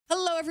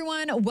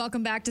everyone.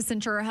 Welcome back to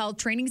Centura Health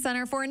Training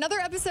Center for another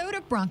episode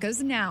of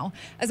Broncos Now.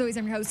 As always,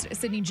 I'm your host,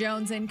 Sydney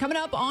Jones. And coming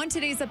up on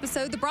today's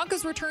episode, the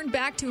Broncos return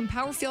back to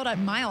Empower Field at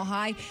Mile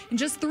High in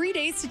just 3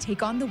 days to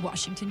take on the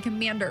Washington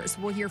Commanders.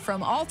 We'll hear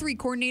from all three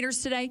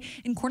coordinators today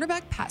and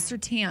cornerback Pat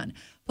Surtain.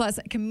 Plus,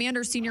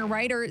 Commander senior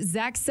writer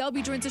Zach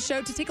Selby joins the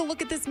show to take a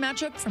look at this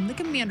matchup from the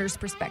Commanders'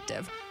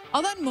 perspective.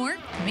 All that and more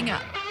coming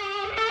up.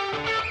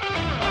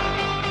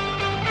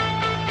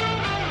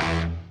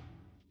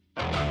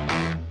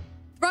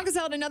 Broncos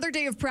held another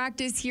day of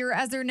practice here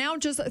as they're now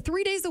just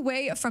 3 days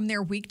away from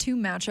their Week 2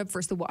 matchup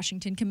versus the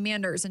Washington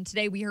Commanders. And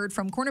today we heard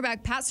from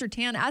cornerback Pat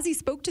Surtain as he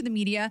spoke to the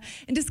media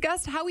and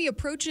discussed how he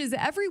approaches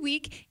every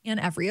week and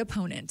every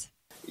opponent.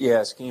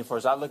 Yeah, scheme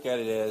first. I look at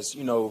it as,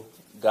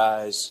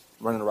 guys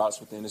running the routes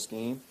within the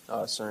scheme.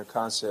 Certain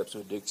concepts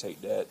will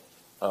dictate that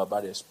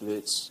by their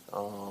splits,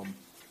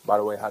 by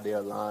the way how they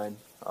align.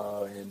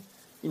 And,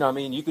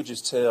 you could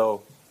just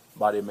tell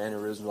by their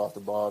mannerisms off the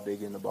ball if they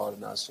getting the ball or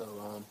not. So,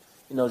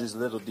 just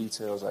little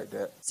details like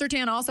that.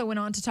 Surtain also went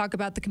on to talk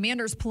about the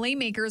Commanders'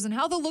 playmakers and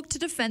how they'll look to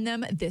defend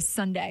them this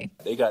Sunday.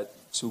 They got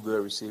two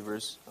good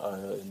receivers,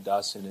 in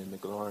Dawson and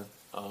McLaurin.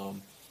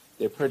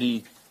 They're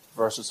pretty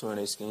versatile in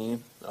their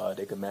scheme.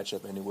 They can match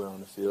up anywhere on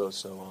the field.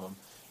 So,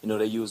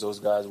 they use those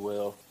guys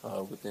well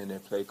within their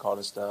play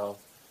calling style.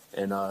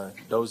 And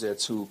those are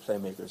two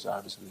playmakers,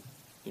 obviously.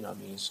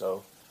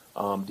 So,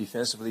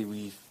 defensively,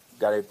 we've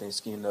got everything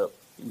schemed up.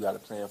 You got a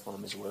plan for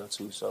them as well,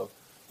 too. So,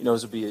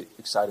 this will be an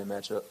exciting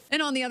matchup.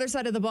 And on the other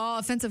side of the ball,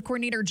 offensive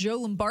coordinator Joe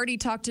Lombardi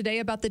talked today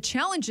about the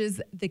challenges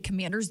the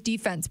Commanders'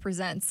 defense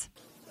presents.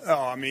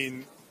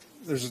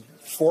 There's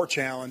four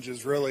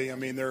challenges, really.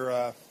 They're,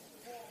 I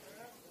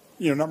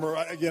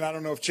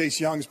don't know if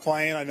Chase Young's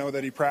playing. I know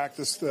that he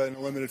practiced in a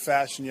limited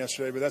fashion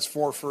yesterday, but that's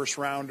 4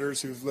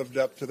 first-rounders who've lived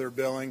up to their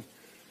billing.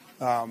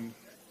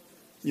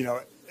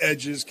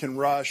 Edges can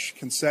rush,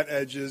 can set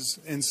edges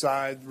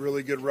inside,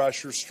 really good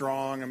rushers,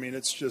 strong.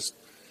 It's just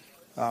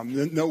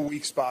no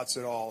weak spots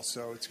at all.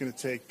 So it's going to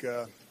take,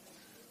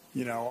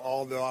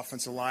 all the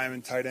offensive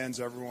linemen, tight ends,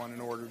 everyone in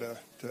order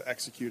to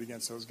execute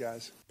against those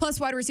guys.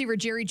 Plus, wide receiver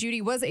Jerry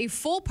Jeudy was a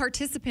full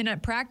participant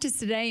at practice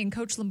today, and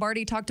Coach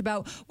Lombardi talked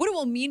about what it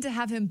will mean to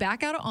have him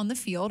back out on the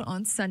field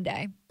on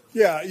Sunday.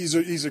 Yeah,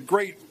 he's a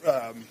great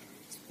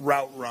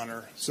route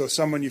runner. So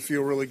someone you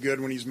feel really good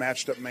when he's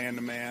matched up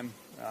man-to-man.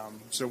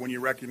 So when you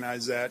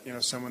recognize that,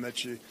 someone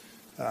that you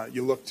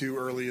look to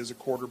early as a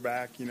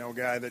quarterback, a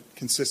guy that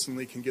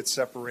consistently can get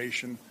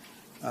separation.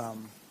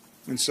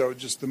 And so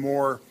just the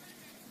more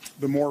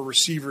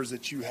receivers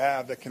that you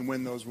have that can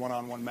win those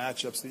one-on-one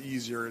matchups, the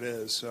easier it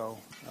is. So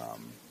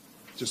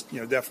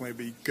definitely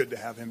be good to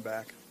have him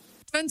back.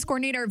 Defense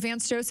coordinator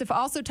Vance Joseph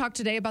also talked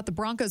today about the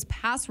Broncos'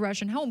 pass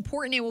rush and how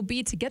important it will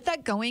be to get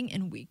that going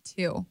in Week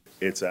 2.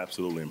 It's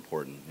absolutely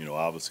important.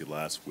 Obviously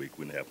last week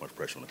we didn't have much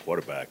pressure on the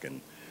quarterback,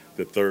 and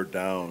the third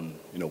down,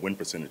 win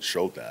percentage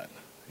showed that.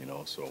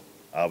 So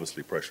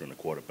obviously pressure on the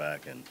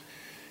quarterback and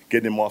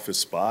getting him off his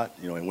spot,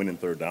 and winning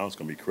third down is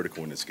going to be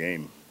critical in this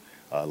game.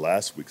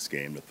 Last week's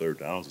game, the third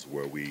downs is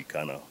where we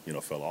kind of,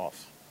 fell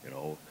off,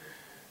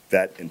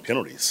 that and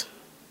penalties.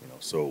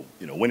 So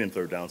winning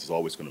third downs is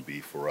always going to be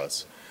for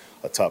us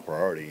a top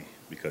priority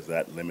because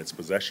that limits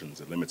possessions,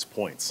 it limits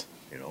points,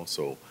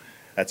 so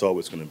that's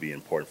always going to be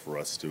important for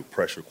us to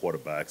pressure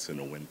quarterbacks and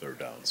to win third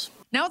downs.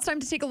 Now it's time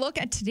to take a look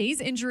at today's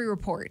injury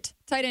report.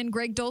 Tight end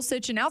Greg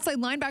Dulcich and outside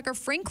linebacker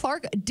Frank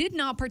Clark did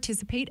not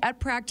participate at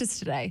practice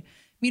today.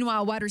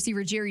 Meanwhile, wide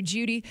receiver Jerry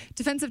Jeudy,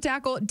 defensive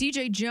tackle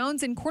DJ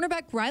Jones, and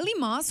cornerback Riley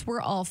Moss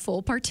were all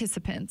full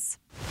participants.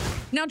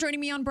 Now joining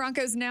me on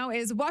Broncos Now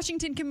is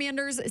Washington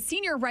Commanders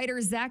senior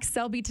writer Zach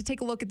Selby to take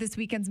a look at this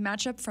weekend's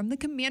matchup from the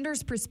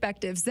Commanders'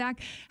 perspective.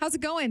 Zach, how's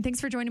it going? Thanks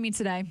for joining me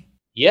today.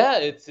 Yeah,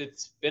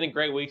 it's been a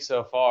great week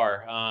so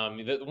far.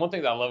 The one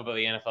thing that I love about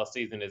the NFL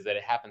season is that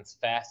it happens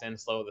fast and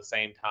slow at the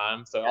same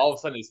time. So all of a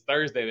sudden it's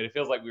Thursday, but it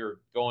feels like we were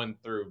going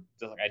through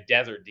just like a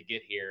desert to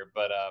get here.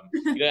 But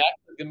actually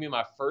it's gonna be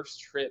my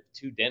first trip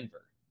to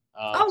Denver.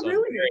 So really?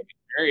 I'm very,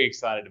 very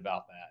excited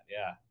about that.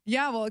 Yeah.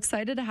 Yeah, well,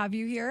 excited to have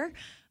you here.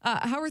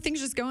 How are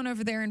things just going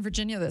over there in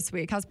Virginia this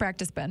week? How's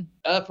practice been?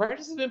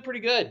 Practice has been pretty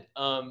good.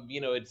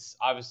 It's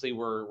obviously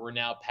we're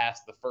now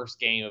past the first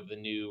game of the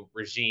new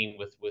regime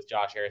with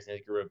Josh Harris and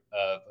his group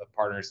of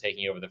partners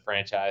taking over the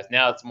franchise.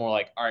 Now it's more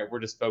like, all right, we're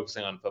just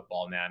focusing on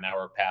football now. Now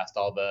we're past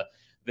all the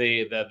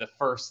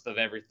first of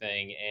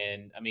everything.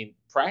 And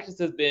practice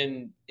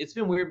it's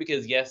been weird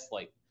because yes,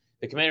 like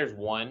the Commanders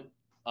won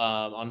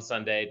on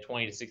Sunday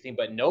 20-16,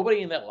 but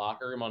nobody in that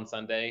locker room on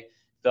Sunday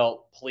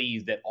felt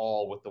pleased at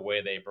all with the way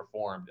they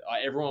performed.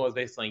 Everyone was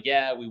basically saying,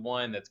 yeah, we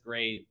won. That's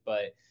great.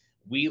 But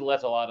we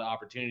left a lot of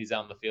opportunities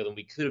out on the field, and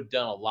we could have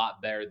done a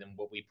lot better than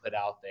what we put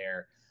out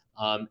there.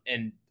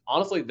 And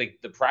honestly,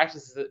 the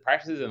practices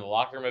and the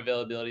locker room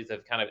availabilities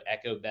have kind of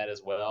echoed that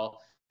as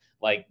well.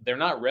 Like, they're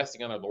not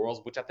resting on their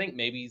laurels, which I think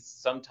maybe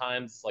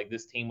sometimes like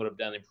this team would have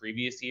done in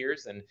previous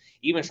years. And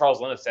even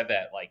Charles Leno said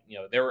that,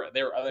 there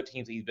were other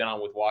teams that he's been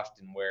on with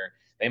Washington where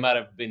they might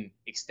have been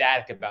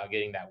ecstatic about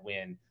getting that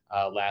win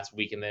last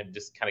week, and then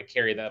just kind of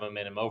carry that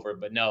momentum over.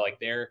 But no, like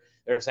they're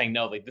saying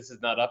no, like this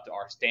is not up to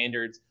our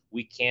standards.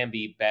 We can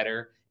be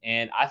better,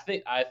 and I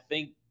think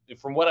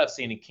from what I've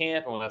seen in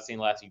camp and what I've seen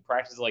last few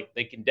practices, like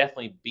they can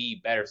definitely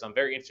be better. So I'm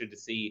very interested to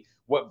see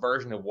what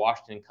version of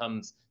Washington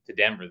comes to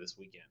Denver this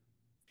weekend.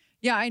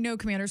 Yeah, I know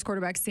Commanders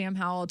quarterback Sam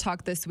Howell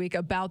talked this week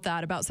about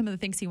that, about some of the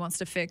things he wants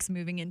to fix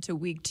moving into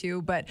week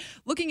 2. But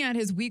looking at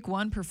his week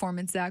 1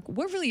 performance, Zach,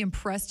 what really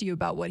impressed you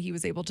about what he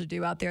was able to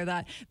do out there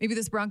that maybe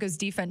this Broncos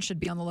defense should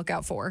be on the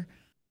lookout for?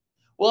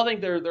 Well, I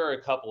think there are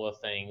a couple of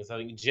things. I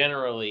think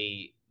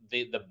generally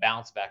the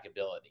bounce back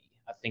ability,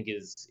 I think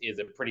is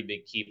a pretty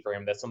big key for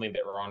him. That's something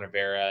that Ron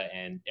Rivera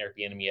and Eric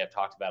Bieniemy have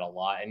talked about a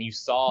lot. And you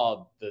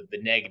saw the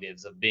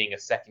negatives of being a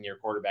second year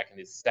quarterback in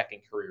his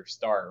second career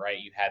start. Right,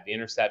 you had the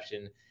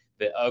interception,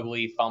 the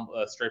ugly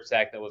strip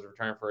sack that was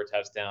returned for a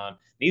touchdown.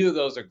 Neither of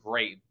those are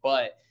great,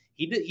 but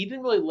he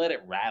didn't really let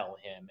it rattle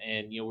him.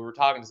 And we were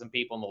talking to some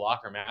people in the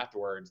locker room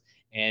afterwards,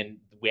 and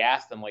we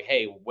asked them like,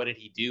 "Hey, what did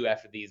he do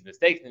after these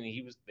mistakes?" And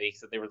they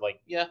said they were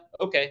like, "Yeah,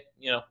 okay,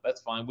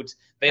 that's fine." Which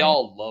they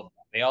all love.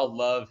 They all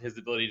love his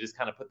ability to just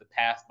kind of put the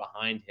past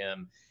behind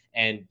him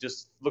and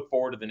just look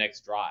forward to the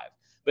next drive.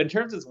 But in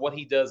terms of what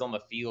he does on the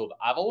field,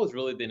 I've always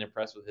really been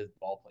impressed with his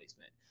ball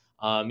placement.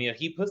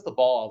 He puts the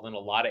ball in a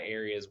lot of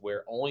areas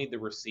where only the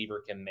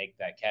receiver can make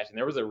that catch. And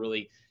there was a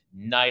really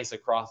nice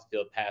across the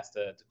field pass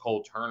to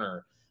Cole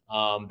Turner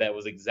that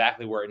was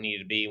exactly where it needed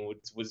to be, and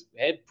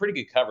had pretty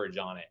good coverage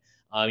on it.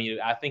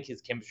 I think his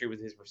chemistry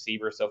with his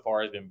receiver so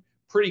far has been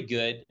pretty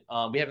good.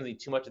 We haven't seen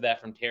too much of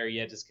that from Terry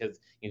yet, just because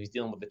he's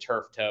dealing with the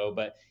turf toe.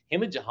 But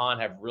him and Jahan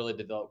have really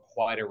developed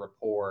quite a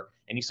rapport,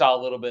 and you saw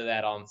a little bit of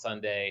that on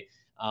Sunday.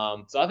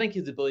 So I think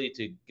his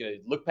ability to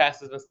look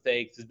past his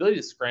mistakes, his ability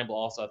to scramble,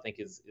 also I think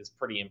is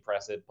pretty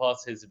impressive.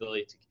 Plus his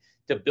ability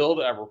to build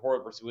a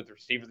rapport with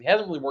receivers he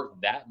hasn't really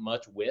worked that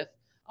much with,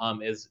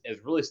 has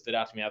really stood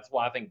out to me. That's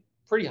why I think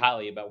pretty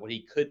highly about what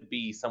he could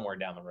be somewhere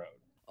down the road.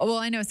 Well,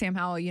 I know Sam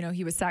Howell,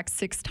 he was sacked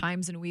 6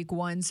 times in week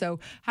 1. So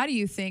how do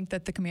you think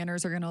that the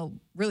Commanders are going to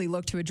really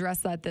look to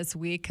address that this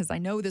week? Because I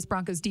know this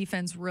Broncos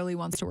defense really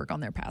wants to work on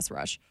their pass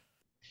rush.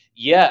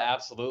 Yeah,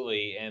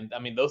 absolutely. And I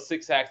mean, those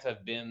 6 sacks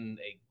have been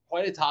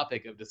quite a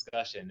topic of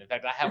discussion. In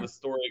fact, I have a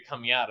story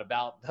coming out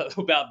about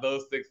about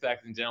those 6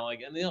 sacks in general.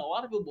 Like, and a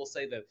lot of people will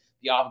say that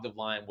the offensive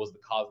line was the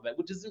cause of that,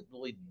 which isn't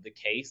really the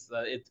case.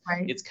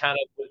 It's kind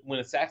of when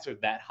the sacks are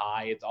that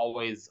high, it's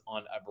always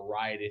on a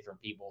variety of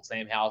different people.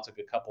 Sam Howell took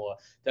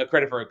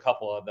credit for a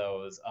couple of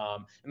those.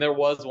 And there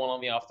was one on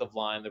the offensive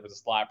line. There was a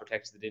slide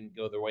protection that didn't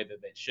go the way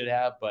that they should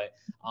have, but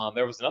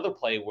there was another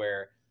play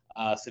where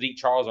Sadiq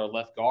Charles, our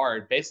left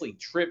guard, basically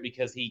tripped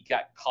because he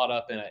got caught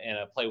up in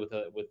a play with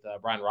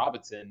Brian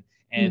Robinson,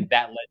 and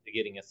that led to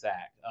getting a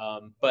sack.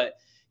 But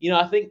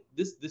I think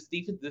this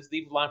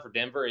defensive line for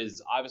Denver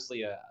is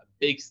obviously a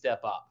big step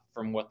up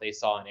from what they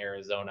saw in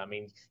Arizona. I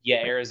mean, yeah,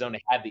 Arizona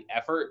had the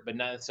effort, but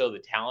not necessarily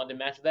the talent to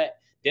match that.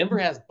 Denver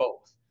has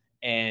both.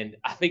 And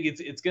I think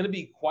it's going to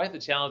be quite the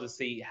challenge to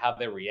see how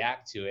they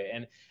react to it.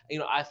 And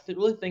I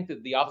really think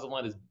that the offensive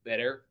line is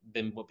better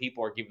than what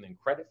people are giving them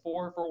credit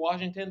for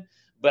Washington.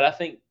 But I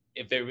think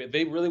if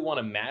they really want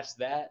to match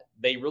that,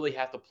 they really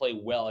have to play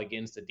well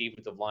against a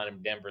defensive line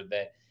in Denver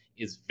that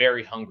is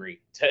very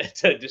hungry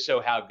to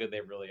show how good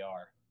they really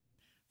are.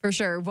 For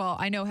sure. Well,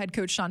 I know head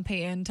coach Sean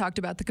Payton talked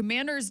about the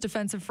Commanders'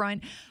 defensive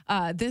front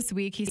this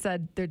week. He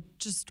said they're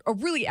just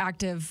really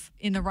active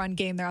in the run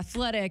game. They're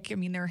athletic. I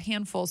mean, they're a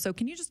handful. So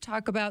can you just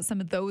talk about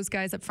some of those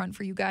guys up front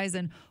for you guys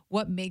and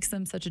what makes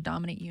them such a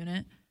dominant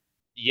unit?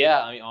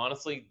 Yeah, I mean,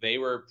 honestly, they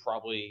were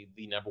probably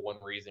the number one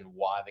reason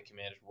why the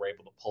Commanders were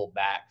able to pull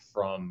back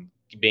from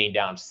being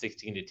down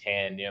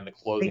 16-10 in the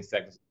closing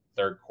seconds of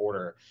the third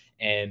quarter.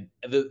 And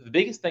the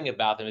biggest thing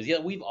about them is,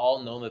 we've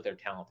all known that they're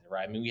talented,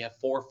 right? I mean, we have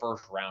 4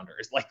 first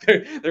rounders. Like,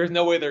 there's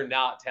no way they're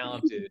not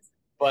talented.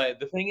 But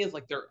the thing is,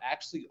 like, they're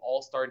actually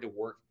all starting to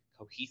work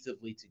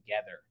cohesively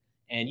together.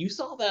 And you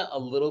saw that a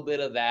little bit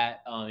of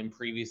that in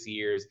previous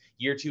years.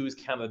 Year 2 is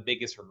kind of the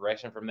biggest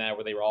regression from that,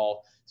 where they were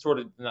all sort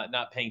of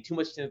not paying too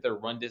much attention to their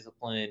run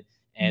discipline,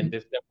 and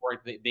they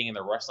weren't being in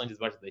the rush lanes as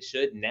much as they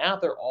should. Now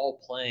they're all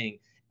playing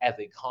as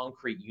a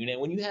concrete unit.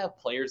 When you have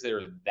players that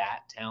are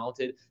that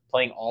talented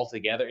playing all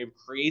together, it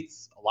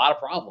creates a lot of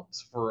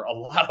problems for a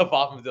lot of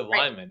offensive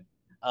linemen.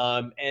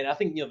 And I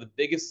think the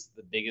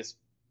biggest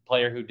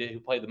player who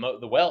played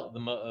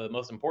the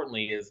most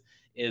importantly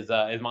is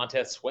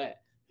Montez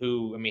Sweat,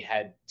 who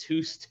had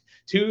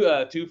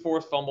two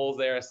forced fumbles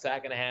there, a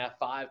sack and a half,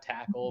 5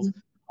 tackles.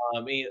 I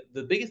mean,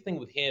 the biggest thing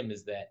with him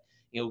is that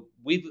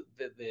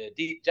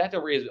Jack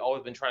Del Rio has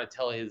always been trying to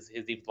tell his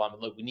defensive lineman,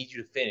 look, we need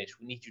you to finish,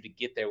 we need you to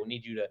get there, we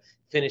need you to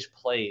finish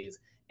plays,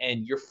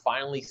 and you're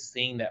finally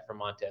seeing that from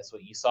Montez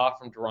Sweat. You saw it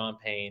from Daron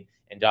Payne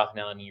and Jonathan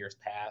Allen in years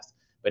past.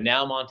 But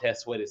now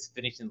Montez Sweat is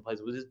finishing the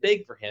plays, which is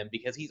big for him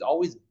because he's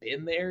always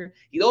been there.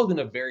 He's always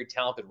been a very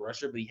talented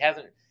rusher, but he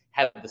hasn't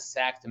had the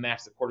sacks to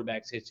match the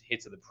quarterback's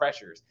hits of the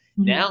pressures.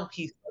 Now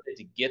he's started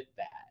to get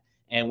that.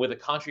 And with a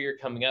contract year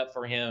coming up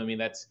for him, I mean,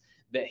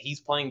 that he's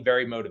playing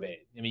very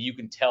motivated. I mean, you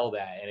can tell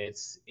that, and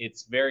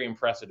it's very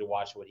impressive to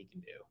watch what he can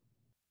do.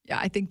 Yeah,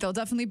 I think there'll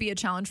definitely be a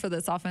challenge for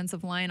this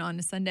offensive line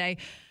on Sunday.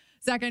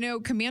 Zach, I know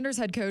Commanders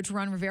head coach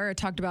Ron Rivera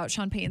talked about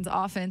Sean Payton's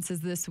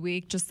offenses this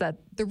week, just that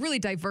they're really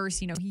diverse.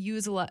 He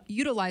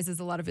utilizes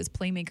a lot of his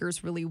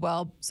playmakers really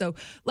well. So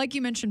like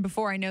you mentioned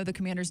before, I know the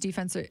Commanders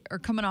defense are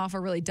coming off a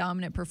really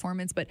dominant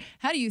performance, but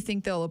how do you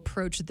think they'll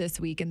approach this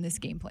week in this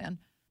game plan?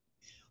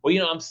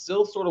 Well, I'm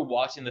still sort of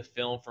watching the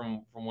film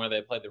from where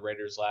they played the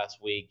Raiders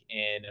last week.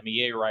 And, I mean,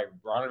 yeah, you're right.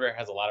 Ron Rivera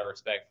has a lot of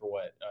respect for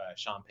what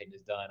Sean Payton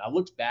has done. I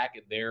looked back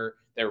at their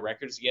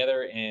records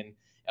together, and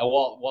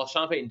while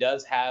Sean Payton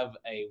does have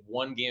a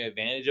one-game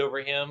advantage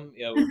over him,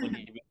 when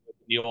he was with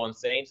the New Orleans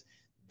Saints,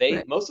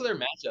 most of their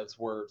matchups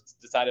were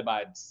decided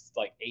by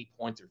like 8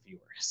 points or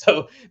fewer.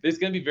 So it's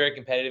going to be very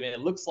competitive, and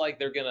it looks like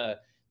they're going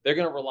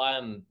to rely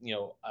on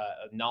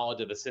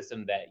knowledge of a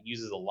system that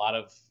uses a lot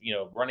of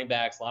running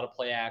backs, a lot of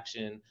play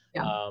action,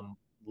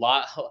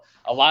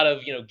 a lot of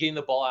getting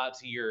the ball out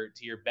to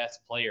your best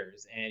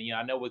players. And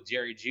I know with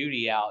Jerry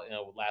Jeudy out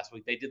last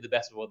week, they did the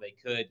best of what they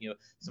could.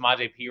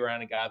 Samaje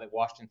Perine, a guy that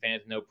Washington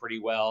fans know pretty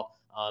well.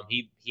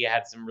 He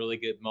had some really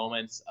good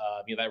moments.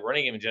 That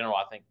running game in general,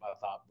 I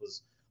thought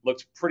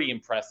looked pretty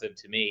impressive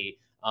to me.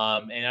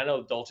 And I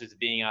know Dulcich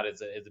being out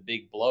is a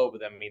big blow,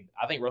 but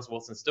I think Russell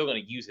Wilson's still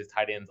going to use his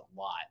tight ends a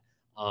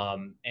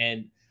lot.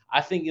 And I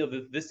think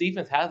this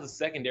defense has the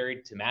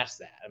secondary to match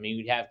that. I mean,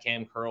 we have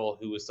Cam Curl,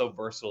 who is so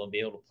versatile and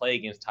be able to play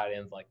against tight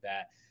ends like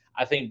that.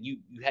 I think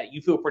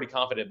you feel pretty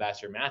confident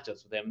about your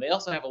matchups with them. They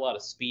also have a lot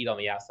of speed on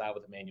the outside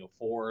with Emmanuel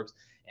Forbes,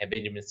 and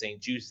Benjamin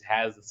St-Juste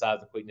has the size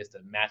and quickness to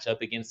match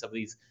up against some of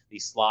these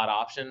slot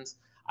options.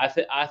 I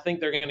think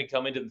they're going to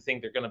come into the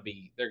thing. They're going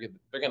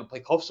to play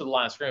close to the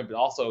line of scrimmage, but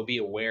also be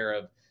aware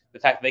of the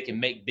fact that they can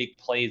make big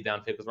plays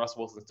downfield because Russell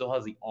Wilson still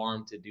has the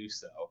arm to do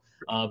so.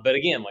 But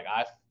again,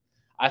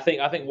 I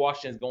think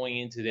Washington's going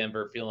into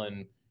Denver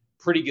feeling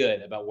pretty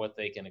good about what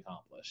they can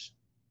accomplish.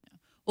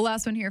 Well,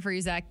 last one here for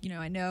you, Zach.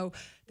 I know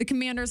the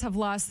Commanders have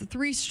lost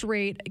 3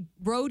 straight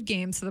road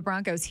games to the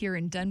Broncos here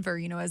in Denver,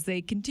 as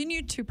they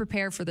continue to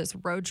prepare for this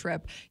road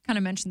trip. Kind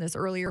of mentioned this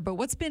earlier, but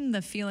what's been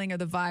the feeling or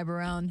the vibe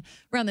around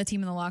the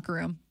team in the locker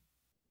room?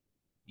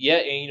 Yeah,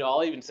 and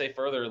I'll even say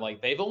further,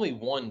 they've only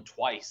won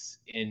twice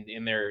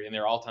in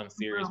their all-time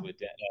series with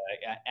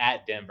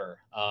at Denver.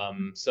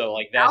 So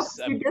that's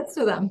altitude gets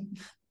to them.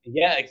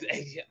 Yeah,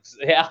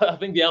 I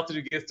think the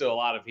altitude gets to a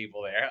lot of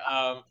people there.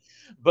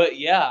 But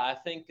yeah, I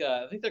think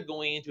they're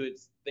going into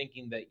it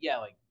thinking that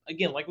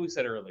again, like we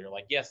said earlier,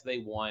 yes, they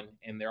won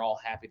and they're all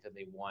happy that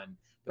they won.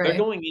 But they're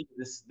going into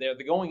this. They're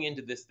going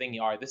into this thing.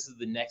 All right, this is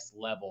the next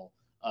level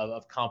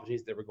of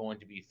competition that we're going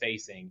to be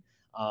facing.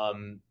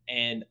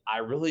 And I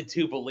really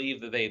do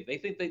believe that they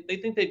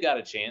think they've got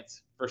a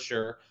chance for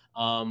sure.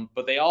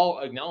 But they all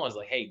acknowledge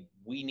hey,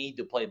 we need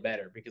to play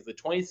better because the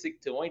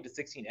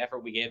 20-16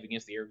 effort we gave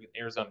against the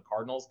Arizona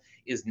Cardinals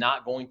is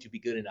not going to be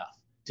good enough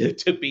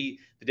to beat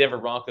the Denver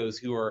Broncos,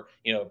 who are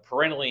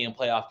perennially in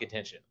playoff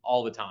contention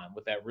all the time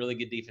with that really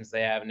good defense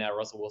they have. And now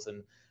Russell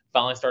Wilson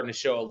finally starting to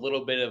show a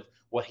little bit of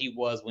what he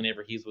was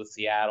whenever he's with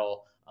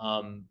Seattle.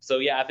 So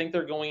yeah, I think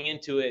they're going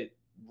into it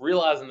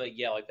realizing that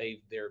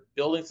they're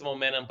building some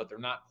momentum, but they're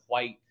not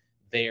quite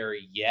there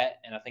yet.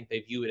 And I think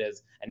they view it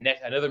as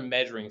another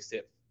measuring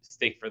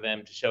stick for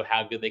them to show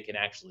how good they can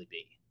actually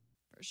be.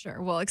 For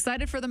sure. Well,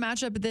 excited for the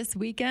matchup this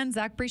weekend.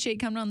 Zach, appreciate you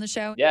coming on the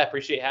show. Yeah,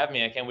 appreciate having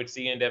me. I can't wait to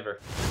see you in Denver.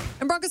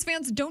 And Broncos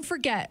fans, don't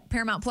forget,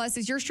 Paramount Plus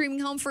is your streaming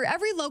home for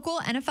every local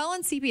NFL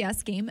and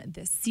CBS game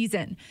this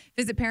season.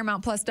 Visit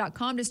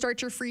ParamountPlus.com to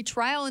start your free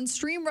trial and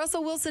stream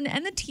Russell Wilson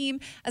and the team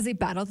as they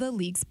battle the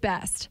league's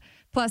best.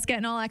 Plus, get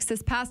an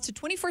all-access pass to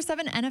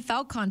 24/7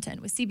 NFL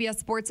content with CBS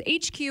Sports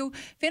HQ,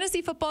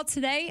 Fantasy Football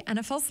Today,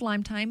 NFL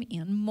Slime Time,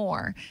 and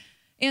more.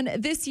 And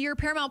this year,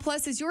 Paramount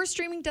Plus is your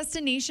streaming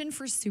destination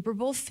for Super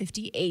Bowl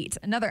 58.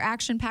 Another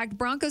action-packed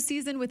Broncos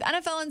season with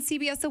NFL and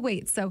CBS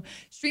awaits. So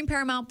stream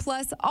Paramount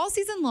Plus all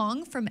season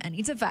long from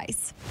any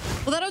device.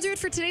 Well, that'll do it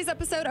for today's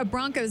episode of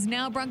Broncos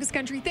Now. Broncos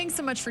Country, thanks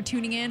so much for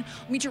tuning in.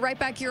 We'll meet you right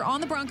back here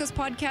on the Broncos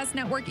Podcast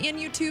Network and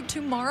YouTube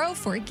tomorrow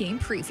for a game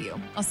preview.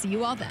 I'll see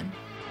you all then.